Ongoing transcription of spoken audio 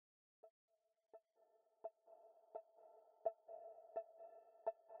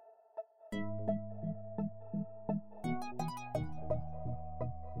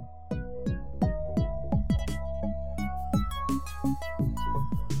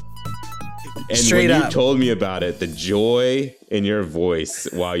And Straight when up. you told me about it, the joy in your voice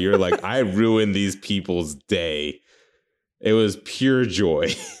while you're like, I ruined these people's day. It was pure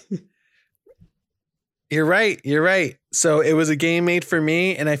joy. You're right. You're right. So it was a game made for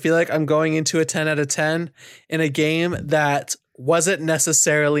me, and I feel like I'm going into a 10 out of 10 in a game that wasn't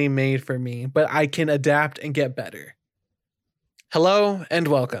necessarily made for me, but I can adapt and get better. Hello and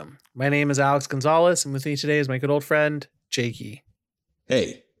welcome. My name is Alex Gonzalez, and with me today is my good old friend, Jakey.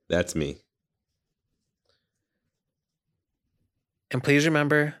 Hey, that's me. And please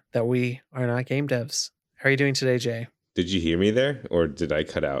remember that we are not game devs. How are you doing today, Jay? Did you hear me there? Or did I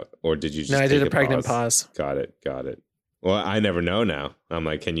cut out? Or did you just No, I take did a pregnant pause. Got it. Well, I never know now. I'm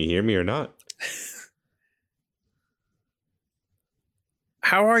like, can you hear me or not?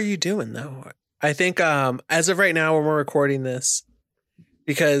 How are you doing, though? I think as of right now, when we're recording this,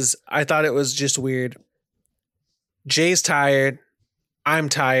 because I thought it was just weird. Jay's tired. I'm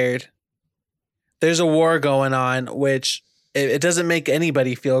tired. There's a war going on, which it doesn't make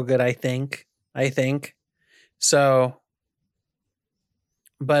anybody feel good, I think. So,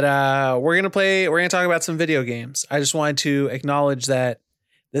 but we're going to talk about some video games. I just wanted to acknowledge that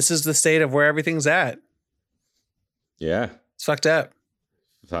this is the state of where everything's at. Yeah. It's fucked up.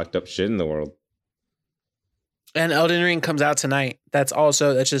 Fucked up shit in the world. And Elden Ring comes out tonight. That's where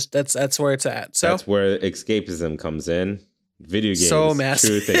it's at. So that's where escapism comes in. Video games. So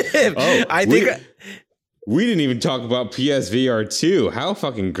massive. We didn't even talk about PSVR 2. How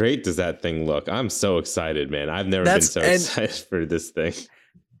fucking great does that thing look? I'm so excited, man. I've never been so excited for this thing.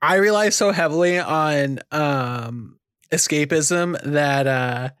 I rely so heavily on escapism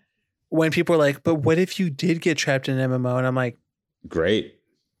that when people are like, but what if you did get trapped in an MMO? And I'm like, great.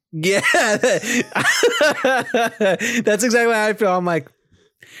 Yeah. That's exactly how I feel. I'm like,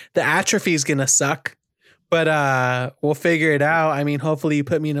 the atrophy is going to suck, but we'll figure it out. I mean, hopefully you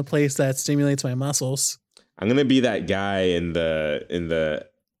put me in a place that stimulates my muscles. I'm going to be that guy in the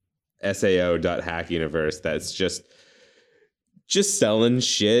SAO.hack universe that's just selling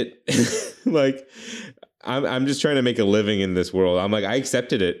shit. Like I'm just trying to make a living in this world. I'm like, I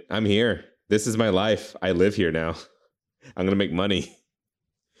accepted it. I'm here. This is my life. I live here now. I'm going to make money.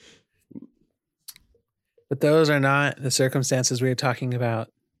 But those are not the circumstances we are talking about.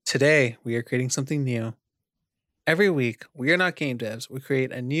 Today, we are creating something new. Every week, we are not game devs. We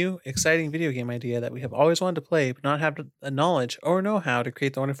create a new, exciting video game idea that we have always wanted to play, but not have the knowledge or know-how to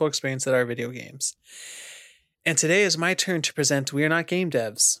create the wonderful experience that are video games. And today is my turn to present We Are Not Game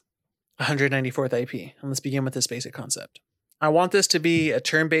Devs, 194th IP. And let's begin with this basic concept. I want this to be a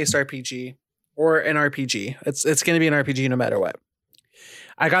turn-based RPG or an RPG. It's going to be an RPG no matter what.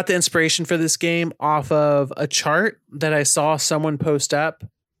 I got the inspiration for this game off of a chart that I saw someone post up.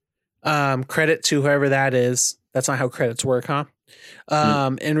 Credit to whoever that is. That's not how credits work, huh?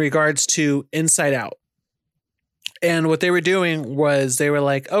 In regards to Inside Out. And what they were doing was they were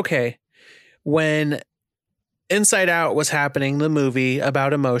like, okay, when Inside Out was happening, the movie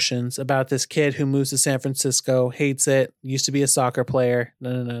about emotions, about this kid who moves to San Francisco, hates it, used to be a soccer player,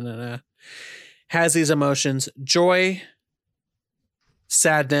 has these emotions, joy,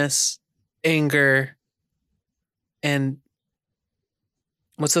 sadness, anger, and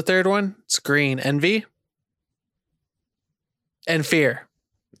what's the third one? It's green. Envy and fear.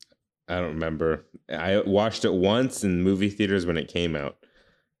 I don't remember. I watched it once in movie theaters when it came out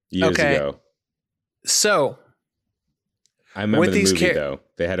years ago. So I remember the movie though.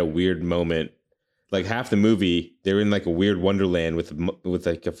 They had a weird moment. Like half the movie, they were in like a weird wonderland with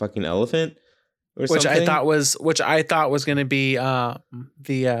like a fucking elephant. Which I thought was going to be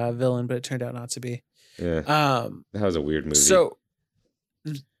the villain, but it turned out not to be. Yeah, that was a weird movie. So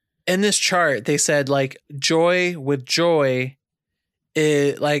in this chart, they said like joy with joy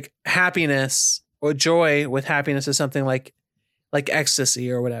is like happiness, or joy with happiness is something like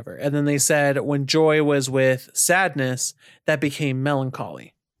ecstasy or whatever. And then they said when joy was with sadness, that became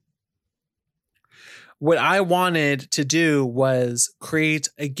melancholy. What I wanted to do was create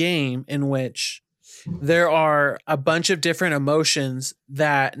a game in which there are a bunch of different emotions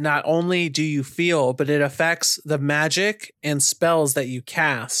that not only do you feel, but it affects the magic and spells that you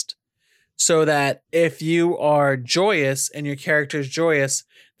cast. So that if you are joyous and your character is joyous,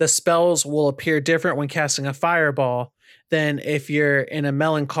 the spells will appear different when casting a fireball than if you're in a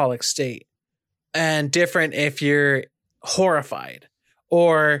melancholic state, and different if you're horrified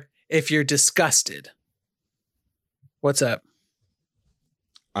or if you're disgusted. What's up?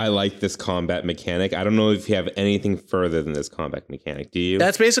 I like this combat mechanic. I don't know if you have anything further than this combat mechanic. Do you?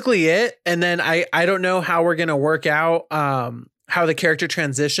 That's basically it. And then I don't know how we're going to work out how the character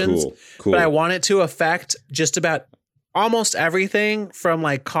transitions. Cool. But I want it to affect just about almost everything from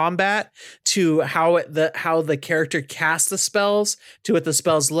like combat to how the character casts the spells to what the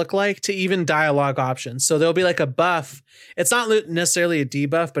spells look like to even dialogue options. So there'll be like a buff. It's not necessarily a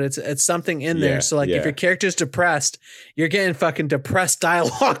debuff, but it's something in there. So like if your character's depressed, you're getting fucking depressed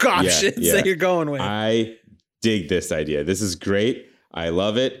dialogue options that you're going with. I dig this idea. This is great. I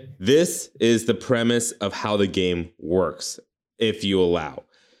love it. This is the premise of how the game works, if you allow.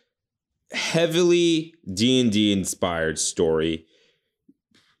 Heavily D&D inspired story.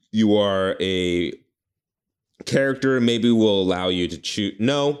 You are a character. Maybe we'll allow you to choose.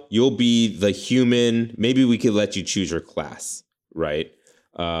 No, you'll be the human. Maybe we could let you choose your class, right?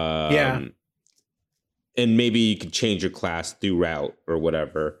 And maybe you could change your class throughout or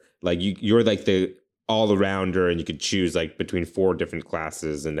whatever. Like you're like the all-arounder, and you could choose like between 4 different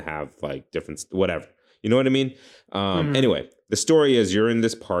classes and have like different whatever. You know what I mean? Anyway, the story is you're in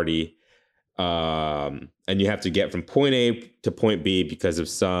this party. And you have to get from point A to point B because of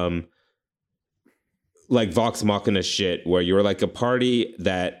some like Vox Machina shit where you're like a party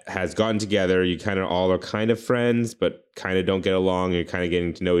that has gotten together. You kind of all are kind of friends, but kind of don't get along. You're kind of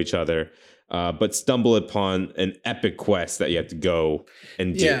getting to know each other, but stumble upon an epic quest that you have to go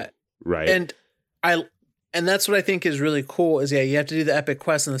and do. Right. And that's what I think is really cool is you have to do the epic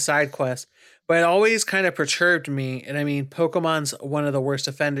quest and the side quest, but it always kind of perturbed me. And I mean, Pokemon's one of the worst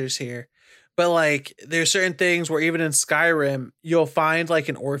offenders here. But like, there's certain things where even in Skyrim, you'll find like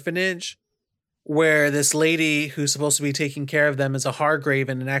an orphanage where this lady who's supposed to be taking care of them is a Hargraven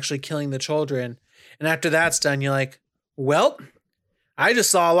and actually killing the children. And after that's done, you're like, well, I just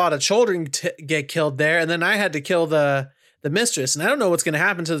saw a lot of children get killed there. And then I had to kill the mistress. And I don't know what's going to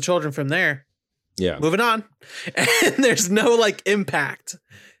happen to the children from there. Yeah. Moving on. And there's no like impact.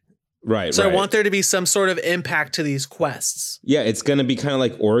 Right. So I want there to be some sort of impact to these quests. Yeah, it's going to be kind of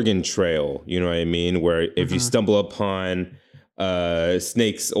like Oregon Trail, you know what I mean? Where if you stumble upon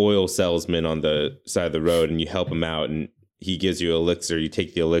Snake's oil salesman on the side of the road and you help him out and he gives you elixir, you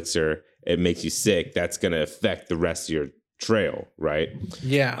take the elixir, it makes you sick, that's going to affect the rest of your trail, right?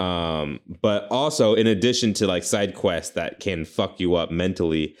 Yeah. But also, in addition to like side quests that can fuck you up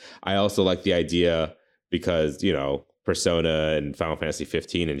mentally, I also like the idea because, you know, Persona and Final Fantasy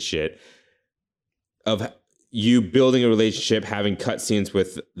 15 and shit of you building a relationship, having cutscenes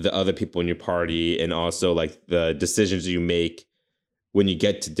with the other people in your party, and also like the decisions you make when you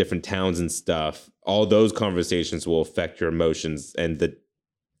get to different towns and stuff. All those conversations will affect your emotions, and the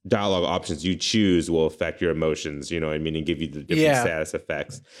dialogue options you choose will affect your emotions, you know what I mean, and give you the different status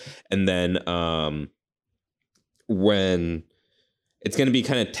effects. And then when it's going to be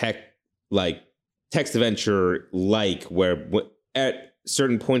kind of text adventure like where at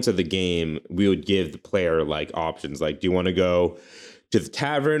certain points of the game we would give the player like options like, do you want to go to the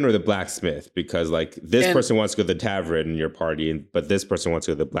tavern or the blacksmith, because like this person wants to go to the tavern in your party, but this person wants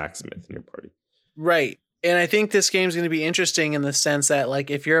to go to the blacksmith in your party, right? And I think this game's going to be interesting in the sense that like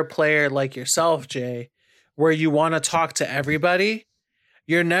if you're a player like yourself, Jay, where you want to talk to everybody,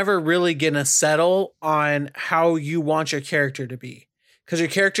 you're never really going to settle on how you want your character to be. Because your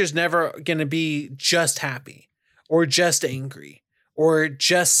character's never going to be just happy or just angry or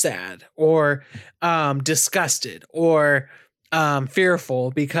just sad or disgusted or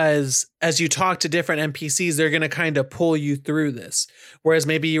fearful, because as you talk to different NPCs, they're going to kind of pull you through this. Whereas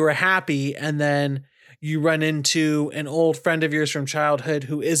maybe you were happy and then you run into an old friend of yours from childhood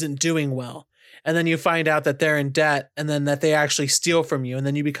who isn't doing well. And then you find out that they're in debt and then that they actually steal from you. And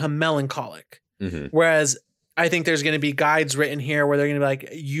then you become melancholic. Whereas I think there's going to be guides written here where they're going to be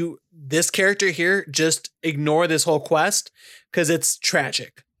like, this character here, just ignore this whole quest because it's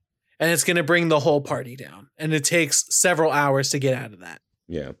tragic and it's going to bring the whole party down. And it takes several hours to get out of that.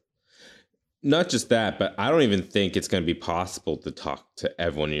 Yeah. Not just that, but I don't even think it's going to be possible to talk to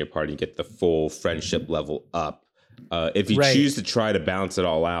everyone in your party and get the full friendship level up. If you choose to try to balance it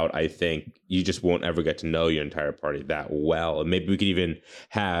all out, I think you just won't ever get to know your entire party that well. And maybe we could even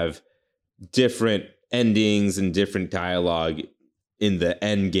have different endings and different dialogue in the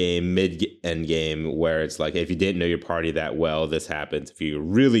end game, mid end game, where it's like, if you didn't know your party that well, this happens. If you're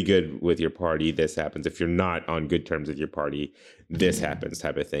really good with your party, this happens. If you're not on good terms with your party, this happens,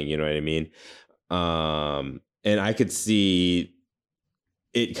 type of thing. You know what I mean? And I could see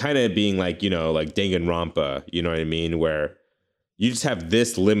it kind of being like, you know, like Danganronpa, you know what I mean? Where you just have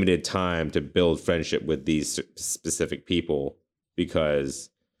this limited time to build friendship with these specific people, because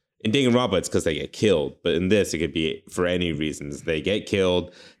in Danganronpa, it's because they get killed. But in this, it could be for any reasons. They get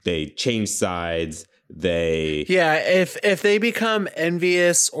killed, they change sides, Yeah, if they become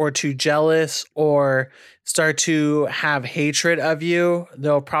envious or too jealous or start to have hatred of you,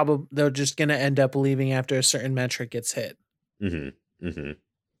 they're just gonna end up leaving after a certain metric gets hit.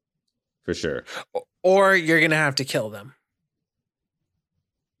 For sure. Or you're gonna have to kill them.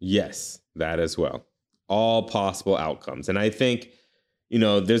 Yes, that as well. All possible outcomes. And I think, you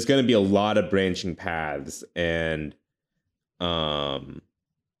know, there's going to be a lot of branching paths and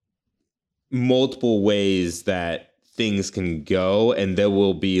multiple ways that things can go. And there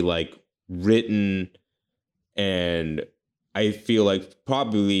will be like written and I feel like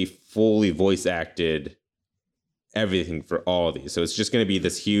probably fully voice acted everything for all of these. So it's just going to be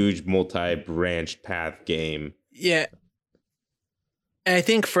this huge multi-branched path game. Yeah. And I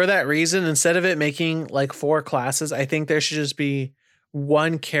think for that reason, instead of it making like 4 classes, I think there should just be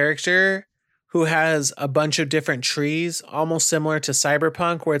one character who has a bunch of different trees, almost similar to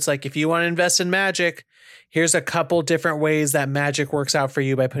Cyberpunk, where it's like, if you want to invest in magic, here's a couple different ways that magic works out for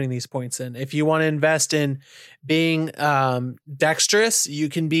you by putting these points in. If you want to invest in being dexterous, you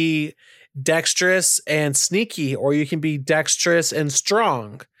can be dexterous and sneaky, or you can be dexterous and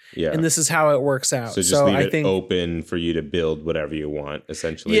strong. Yeah. And this is how it works out. So just leave it open for you to build whatever you want,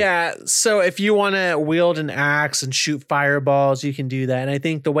 essentially. Yeah. So if you want to wield an axe and shoot fireballs, you can do that. And I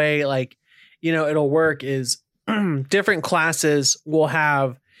think the way, like, you know, it'll work is different classes will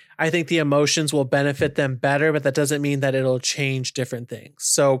have, I think the emotions will benefit them better, but that doesn't mean that it'll change different things.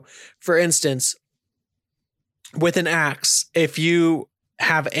 So for instance, with an axe, if you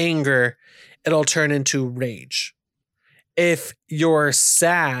have anger, it'll turn into rage. If you're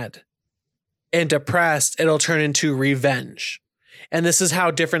sad and depressed, it'll turn into revenge. And this is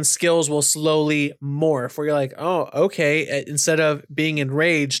how different skills will slowly morph, where you're like, oh, okay, instead of being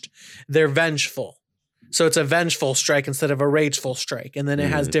enraged, they're vengeful. So it's a vengeful strike instead of a rageful strike. And then it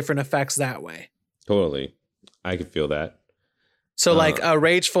has different effects that way. Totally. I can feel that. So like a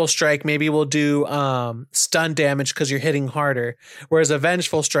rageful strike maybe will do stun damage because you're hitting harder, whereas a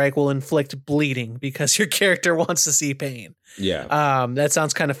vengeful strike will inflict bleeding because your character wants to see pain. Yeah. That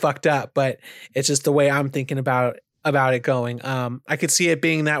sounds kind of fucked up, but it's just the way I'm thinking about it going. I could see it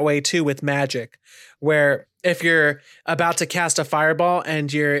being that way too with magic, where if you're about to cast a fireball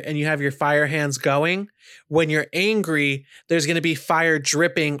and you have your fire hands going, when you're angry, there's going to be fire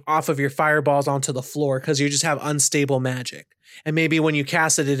dripping off of your fireballs onto the floor because you just have unstable magic. And maybe when you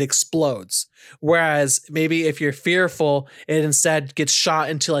cast it, it explodes. Whereas maybe if you're fearful, it instead gets shot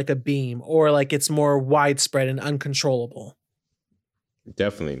into like a beam, or like it's more widespread and uncontrollable.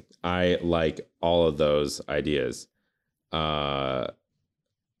 Definitely. I like all of those ideas. I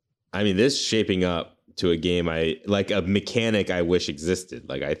mean, this shaping up to a game like a mechanic I wish existed.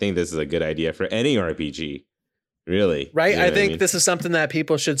 Like, I think this is a good idea for any RPG. Really. Right? You know I think this is something that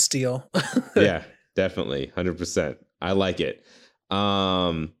people should steal. Yeah, definitely. 100%. I like it.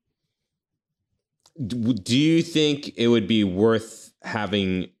 Do you think it would be worth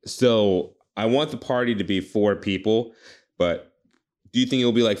having... So I want the party to be 4 people, but do you think it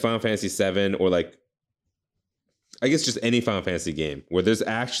will be like Final Fantasy VII or like, I guess just any Final Fantasy game where there's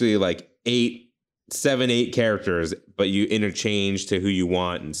actually like 7, 8 characters, but you interchange to who you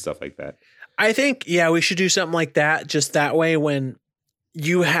want and stuff like that? I think, yeah, we should do something like that. Just that way, when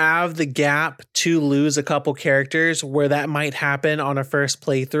you have the gap to lose a couple characters where that might happen on a first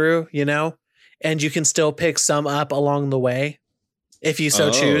playthrough, you know, and you can still pick some up along the way if you so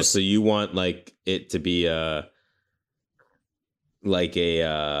choose. So you want like it to be any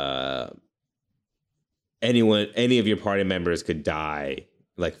of your party members could die,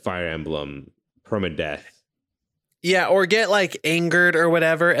 like Fire Emblem permadeath. Yeah, or get like angered or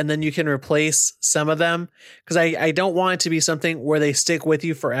whatever, and then you can replace some of them. Because I don't want it to be something where they stick with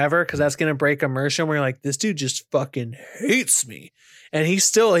you forever, because that's going to break immersion, where you're like, this dude just fucking hates me. And he's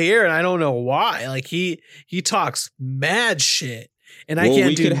still here, and I don't know why. Like, he talks mad shit, and I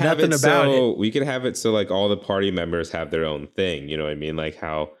can't do nothing about it. We could have it so like all the party members have their own thing. You know what I mean? Like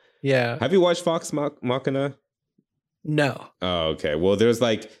how... Yeah. Have you watched Vox Machina? No. Oh, okay. Well, there's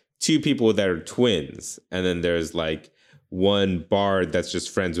like 2 people that are twins, and then there's like one bard that's just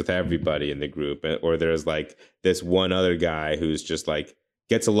friends with everybody in the group, or there's like this one other guy who's just like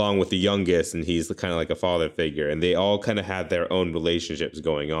gets along with the youngest, and he's kind of like a father figure, and they all kind of have their own relationships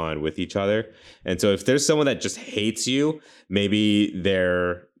going on with each other. And so if there's someone that just hates you, maybe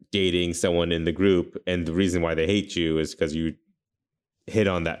they're dating someone in the group, and the reason why they hate you is because you hit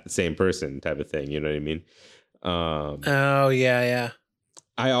on that same person, type of thing. You know what I mean? Oh yeah.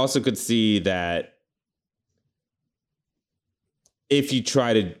 I also could see that if you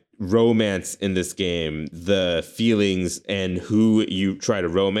try to romance in this game, the feelings and who you try to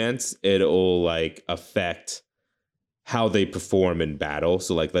romance, it'll like affect how they perform in battle.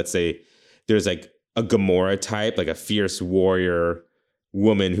 So like, let's say there's like a Gamora type, like a fierce warrior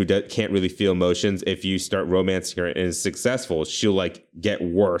woman who can't really feel emotions. If you start romancing her and is successful, she'll like get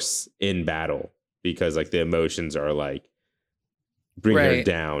worse in battle because like the emotions are like bring her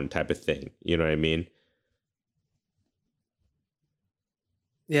down type of thing. You know what I mean?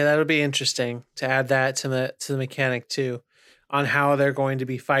 Yeah, that'll be interesting to add that to the mechanic too, on how they're going to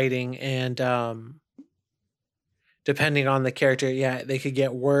be fighting, and depending on the character, yeah, they could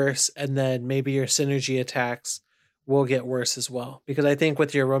get worse, and then maybe your synergy attacks will get worse as well. Because I think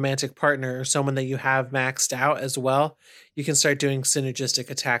with your romantic partner or someone that you have maxed out as well, you can start doing synergistic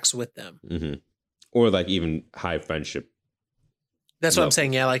attacks with them. Mm-hmm. Or like even high friendship. That's what I'm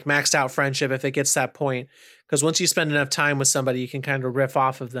saying. Yeah, like maxed out friendship if it gets to that point. Because once you spend enough time with somebody, you can kind of riff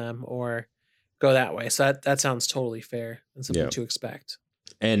off of them or go that way. So that sounds totally fair and something to expect.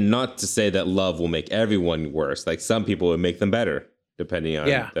 And not to say that love will make everyone worse. Like some people would make them better, depending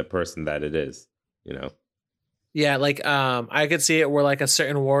on the person that it is, you know? Yeah, like I could see it where like a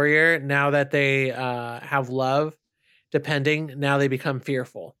certain warrior, now that they have love, depending, now they become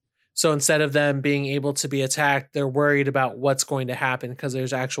fearful. So instead of them being able to be attacked, they're worried about what's going to happen because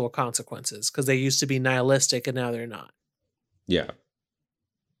there's actual consequences, because they used to be nihilistic and now they're not. Yeah.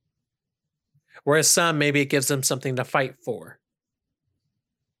 Whereas some, maybe it gives them something to fight for.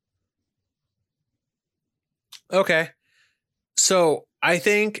 Okay. So I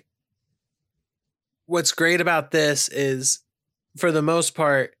think what's great about this is, for the most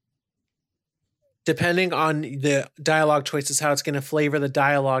part, depending on the dialogue choices, how it's going to flavor the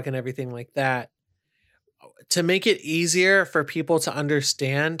dialogue and everything like that, to make it easier for people to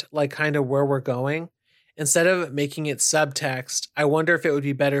understand, like kind of where we're going, instead of making it subtext, I wonder if it would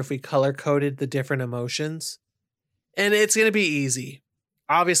be better if we color coded the different emotions. And it's going to be easy.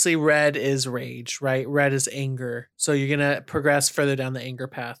 Obviously, red is rage, right? Red is anger. So you're going to progress further down the anger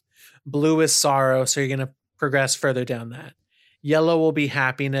path. Blue is sorrow. So you're going to progress further down that. Yellow will be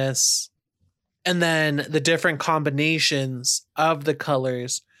happiness. And then the different combinations of the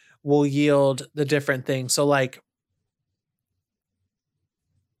colors will yield the different things. So like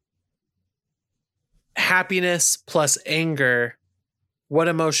happiness plus anger, what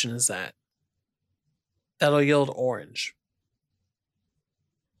emotion is that? That'll yield orange.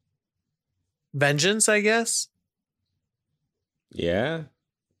 Vengeance, I guess? Yeah,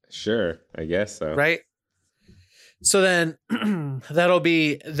 sure. I guess so. Right? So then that'll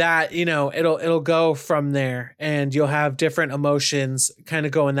be that, you know, it'll go from there, and you'll have different emotions kind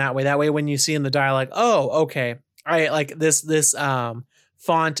of going that way. That way, when you see in the dialogue, oh, okay, all right, like this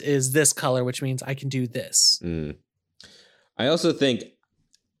font is this color, which means I can do this. I also think,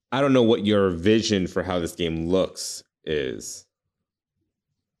 I don't know what your vision for how this game looks is.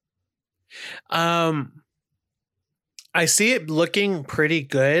 I see it looking pretty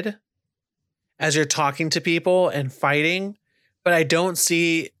good as you're talking to people and fighting, but I don't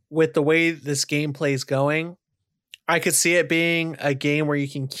see, with the way this gameplay is going, I could see it being a game where you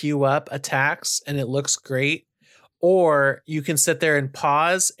can queue up attacks and it looks great, or you can sit there and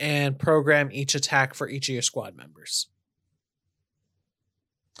pause and program each attack for each of your squad members.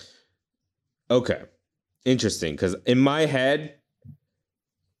 Okay. Interesting, because in my head,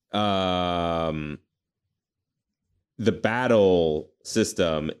 the battle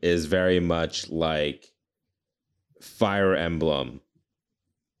system is very much like Fire Emblem,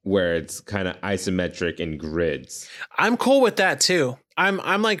 where it's kind of isometric in grids. I'm cool with that too.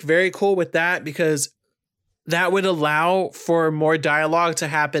 I'm like very cool with that, because that would allow for more dialogue to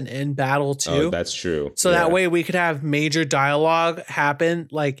happen in battle too. Oh, that's true. So that way we could have major dialogue happen,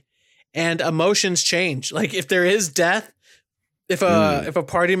 like, and emotions change. Like if there is death, if a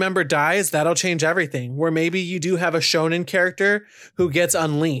party member dies, that'll change everything. Where maybe you do have a shonen character who gets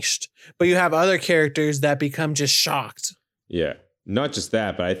unleashed, but you have other characters that become just shocked. Yeah. Not just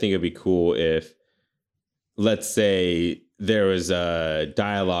that, but I think it'd be cool if, let's say, there was a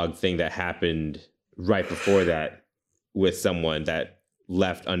dialogue thing that happened right before that with someone that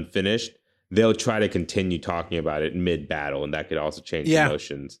left unfinished. They'll try to continue talking about it mid-battle, and that could also change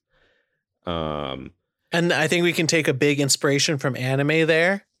emotions. And I think we can take a big inspiration from anime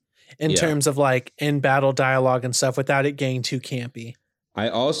there in terms of like in battle dialogue and stuff without it getting too campy. I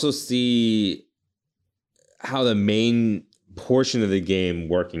also see how the main portion of the game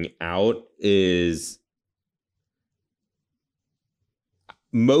working out is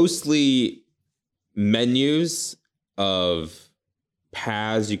mostly menus of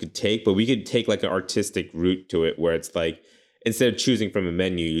paths you could take, but we could take like an artistic route to it where it's like instead of choosing from a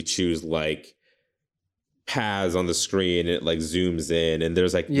menu, you choose like paths on the screen and it like zooms in, and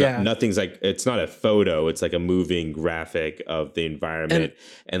there's like nothing's like, it's not a photo, it's like a moving graphic of the environment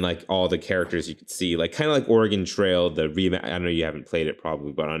and like all the characters you could see, like kind of like Oregon Trail, I know you haven't played it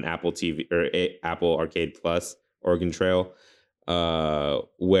probably, but on Apple TV or Apple Arcade Plus, Oregon Trail,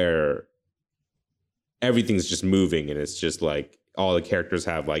 where everything's just moving and it's just like all the characters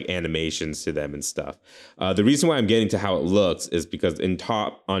have like animations to them and stuff. The reason why I'm getting to how it looks is because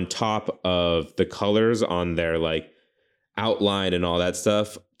on top of the colors on their like outline and all that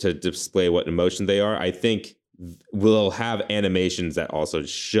stuff to display what emotion they are, I think we'll have animations that also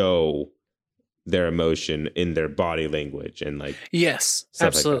show their emotion in their body language and like yes,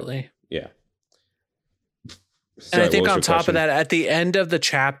 absolutely, like yeah. Sorry, and I think on top of that, at the end of the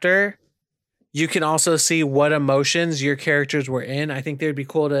chapter, you can also see what emotions your characters were in. I think they'd be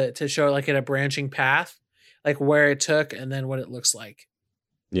cool to show like in a branching path, like where it took and then what it looks like.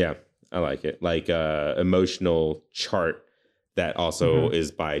 Yeah, I like it. Like emotional chart that also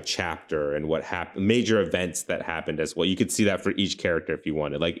is by chapter and what happened, major events that happened as well. You could see that for each character if you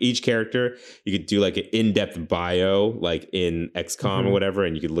wanted. Like each character, you could do like an in-depth bio, like in XCOM or whatever,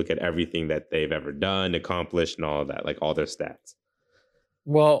 and you could look at everything that they've ever done, accomplished, and all of that, like all their stats.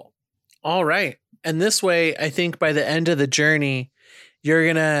 Well, all right. And this way, I think by the end of the journey, you're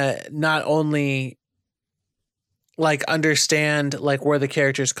going to not only like understand like where the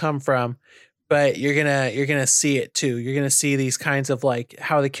characters come from, but you're going to see it too. You're going to see these kinds of like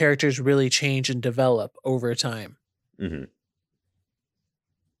how the characters really change and develop over time. Mm-hmm.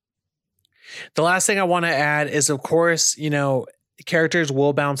 The last thing I want to add is, of course, characters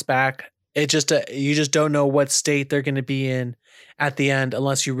will bounce back. It just you just don't know what state they're going to be in at the end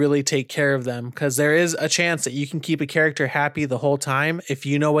unless you really take care of them, because there is a chance that you can keep a character happy the whole time if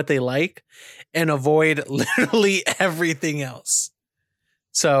you know what they like and avoid literally everything else.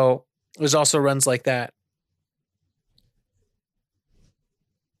 So there's also runs like that.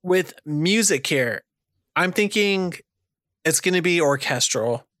 With music here, I'm thinking it's going to be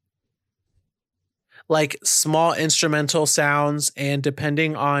orchestral. Like small instrumental sounds, and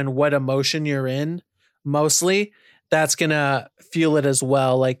depending on what emotion you're in, mostly that's going to feel it as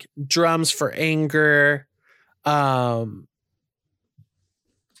well. Like drums for anger,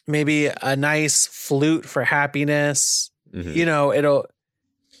 maybe a nice flute for happiness. It'll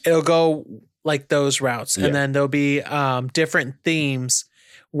go like those routes. And then there'll be different themes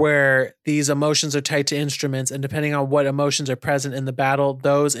where these emotions are tied to instruments, and depending on what emotions are present in the battle,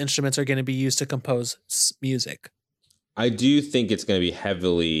 those instruments are going to be used to compose music. I do think it's going to be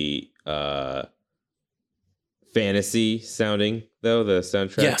heavily fantasy sounding, though, the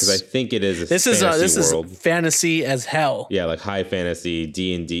soundtrack, because I think it is this world. Is fantasy as hell. Yeah, like high fantasy,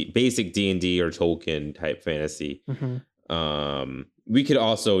 D&D, basic D&D or Tolkien type fantasy. We could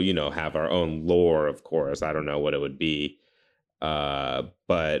also, have our own lore, of course. I don't know what it would be.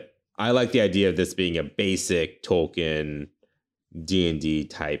 But I like the idea of this being a basic Tolkien D&D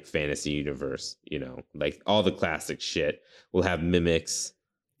type fantasy universe, like all the classic shit. We'll have mimics.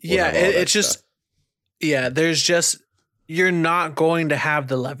 It's just, there's just, you're not going to have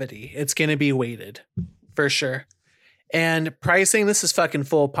the levity. It's going to be weighted for sure. And pricing, this is fucking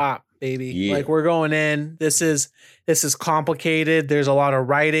full pop, baby. Yeah. Like we're going in, this is complicated. There's a lot of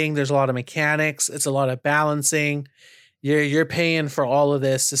writing. There's a lot of mechanics. It's a lot of balancing. You're paying for all of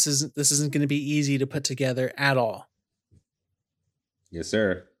this. This isn't going to be easy to put together at all. Yes,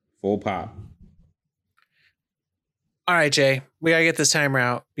 sir. Full pop. All right, Jay. We got to get this timer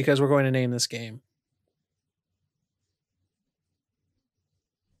out because we're going to name this game.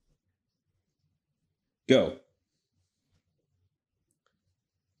 Go.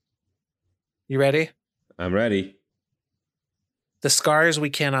 You ready? I'm ready. The Scars We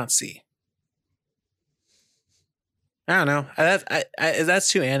Cannot See. I don't know. That's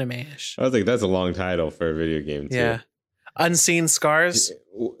too anime-ish. I was like, that's a long title for a video game, too. Yeah. Unseen Scars.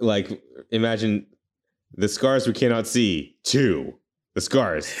 Like, imagine The Scars We Cannot See 2. The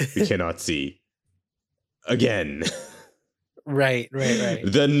Scars We Cannot See again. Right.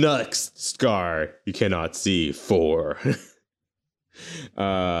 The next scar you cannot see 4.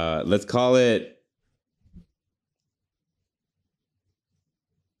 Let's call it...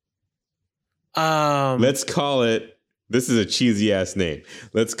 Let's call it... This is a cheesy ass name.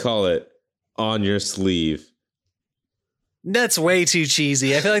 Let's call it On Your Sleeve. That's way too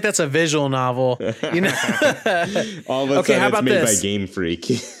cheesy. I feel like that's a visual novel. All of a sudden it's made by Game Freak.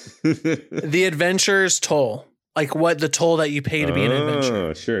 The Adventurer's Toll. Like what the toll that you pay to be an adventurer.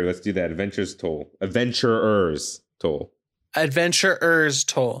 Oh, sure. Let's do that. Adventurer's Toll. Adventurer's Toll.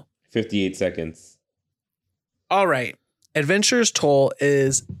 58 seconds. All right. Adventurer's Toll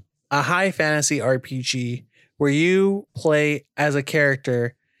is a high fantasy RPG where you play as a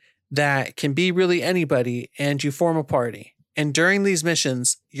character that can be really anybody, and you form a party. And during these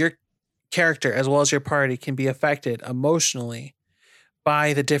missions, your character as well as your party can be affected emotionally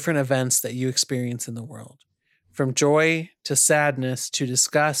by the different events that you experience in the world. From joy to sadness to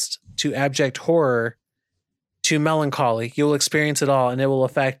disgust to abject horror to melancholy, you will experience it all, and it will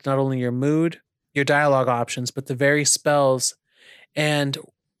affect not only your mood, your dialogue options, but the very spells and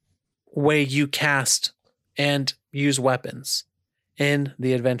way you cast and use weapons in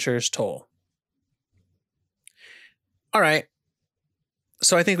the Adventurer's Toll. All right.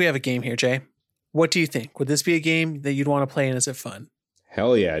 So I think we have a game here, Jay. What do you think? Would this be a game that you'd want to play, and is it fun?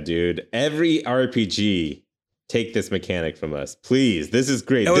 Hell yeah, dude. Every RPG, take this mechanic from us. Please. This is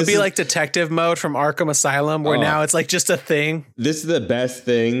great. It would be like detective mode from Arkham Asylum, where now it's like just a thing. This is the best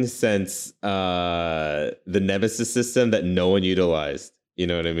thing since the Nemesis system that no one utilized. You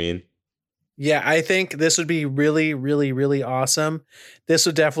know what I mean? Yeah, I think this would be really, really, really awesome. This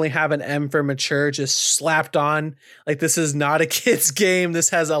would definitely have an M for mature just slapped on. Like, this is not a kid's game. This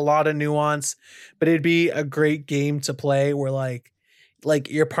has a lot of nuance, but it'd be a great game to play where like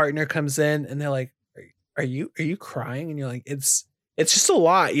your partner comes in and they're like, are you crying? And you're like, it's just a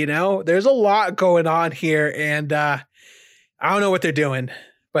lot, you know? There's a lot going on here, and I don't know what they're doing,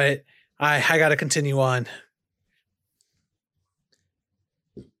 but I got to continue on.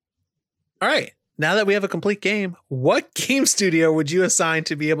 All right. Now that we have a complete game, what game studio would you assign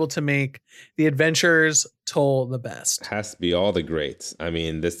to be able to make the Adventurer's Toll the best? It has to be all the greats. I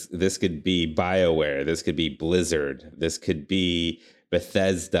mean, this could be BioWare. This could be Blizzard. This could be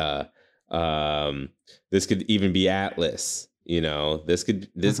Bethesda. This could even be Atlas. You know, this could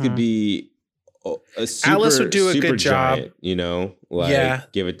be a super, Atlas would do a good giant, job. You know,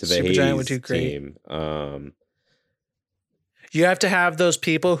 like give it to the Supergiant would do great. Team. You have to have those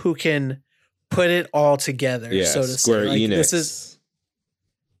people who can put it all together. Yeah, so to Square say. Like, Enix. This is.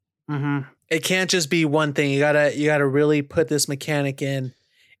 It can't just be one thing. You gotta really put this mechanic in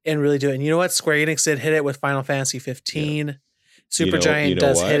and really do it. And you know what? Square Enix did hit it with Final Fantasy 15. Yeah. Supergiant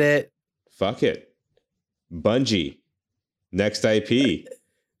does hit it. Fuck it. Bungie. Next IP. Do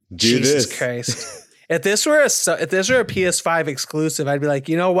Jesus this. Christ. If this were a PS5 exclusive, I'd be like,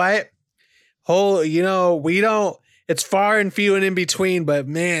 you know what? We don't. It's far and few and in between, but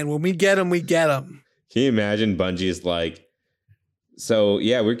man, when we get them, we get them. Can you imagine Bungie's like, so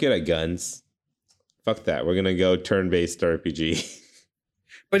yeah, we're good at guns. Fuck that. We're gonna go turn-based RPG.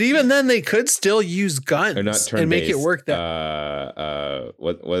 But even then, they could still use guns or not turn-based, and make it work. That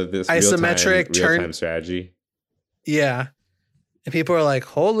what is this? Isometric real-time strategy. Yeah, and people are like,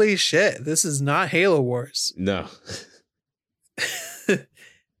 "Holy shit, this is not Halo Wars." No.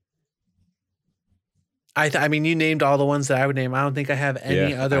 I mean, you named all the ones that I would name. I don't think I have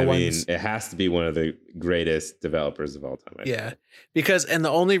any other ones. It has to be one of the greatest developers of all time. Because the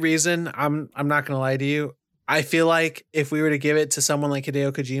only reason I'm not gonna lie to you, I feel like if we were to give it to someone like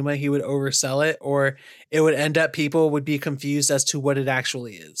Hideo Kojima, he would oversell it, or it would end up people would be confused as to what it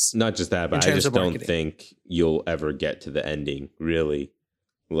actually is. Not just that, but I just don't think you'll ever get to the ending, really.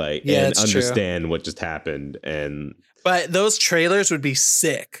 Like, and understand what just happened. But those trailers would be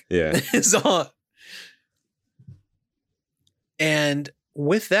sick. Yeah. And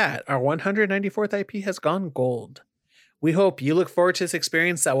with that, our 194th IP has gone gold. We hope you look forward to this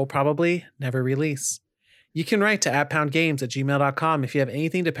experience that will probably never release. You can write to @poundgames@gmail.com if you have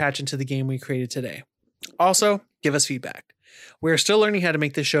anything to patch into the game we created today. Also, give us feedback. We're still learning how to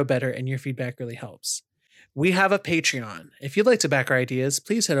make this show better, and your feedback really helps. We have a Patreon. If you'd like to back our ideas,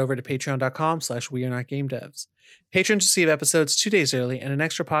 please head over to patreon.com/wearenotgamedevs. Patrons receive episodes 2 days early and an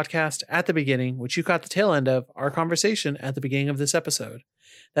extra podcast at the beginning, which you caught the tail end of our conversation at the beginning of this episode.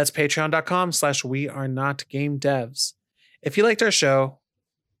 That's patreon.com/wearenotgamedevs. If you liked our show,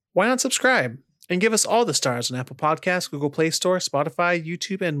 why not subscribe and give us all the stars on Apple Podcasts, Google Play Store, Spotify,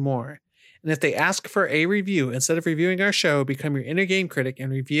 YouTube, and more. And if they ask for a review, instead of reviewing our show, become your inner game critic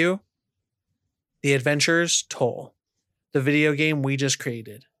and review The Adventurer's Toll, the video game we just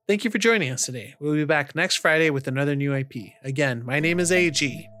created. Thank you for joining us today. We'll be back next Friday with another new IP. Again, my name is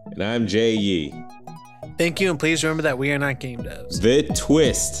AG. And I'm Jay Yee. Thank you, and please remember that we are not game devs. The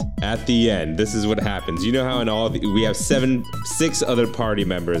twist at the end. This is what happens. You know how we have 6 other party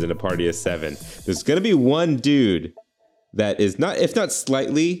members in a party of 7. There's going to be one dude that is not, if not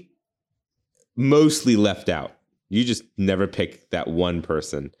slightly, mostly left out. You just never pick that one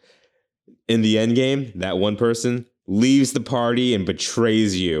person. In the end game, that one person leaves the party and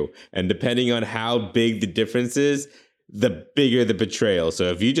betrays you. And depending on how big the difference is, the bigger the betrayal.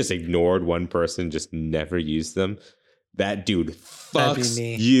 So if you just ignored one person, just never used them, that dude That'd be fucks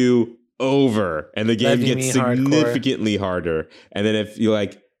me. you over, and the game That'd be gets me hardcore. significantly harder. And then if you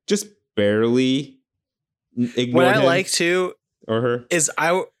like just barely ignore What I him like too or her, is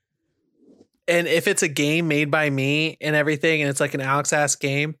and if it's a game made by me and everything, and it's like an Alex ass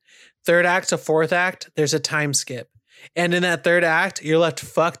game, third act to fourth act, there's a time skip. And in that third act, you're left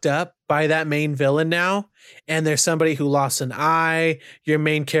fucked up by that main villain now. And there's somebody who lost an eye. Your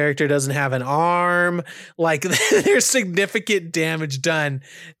main character doesn't have an arm. Like there's significant damage done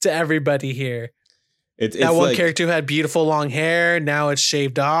to everybody here. it's That one like, character who had beautiful long hair, now it's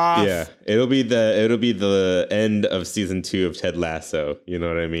shaved off. yeah, it'll be the end of season 2 of Ted Lasso. You know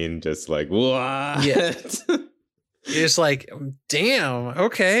what I mean? Just like what? Yeah. You're just like, damn,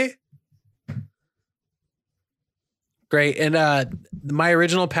 okay. Great. And my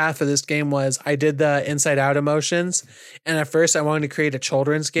original path for this game was I did the Inside Out emotions. And at first I wanted to create a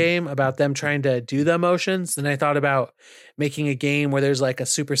children's game about them trying to do the emotions. Then I thought about making a game where there's like a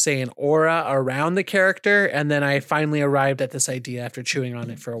Super Saiyan aura around the character. And then I finally arrived at this idea after chewing on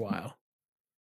it for a while.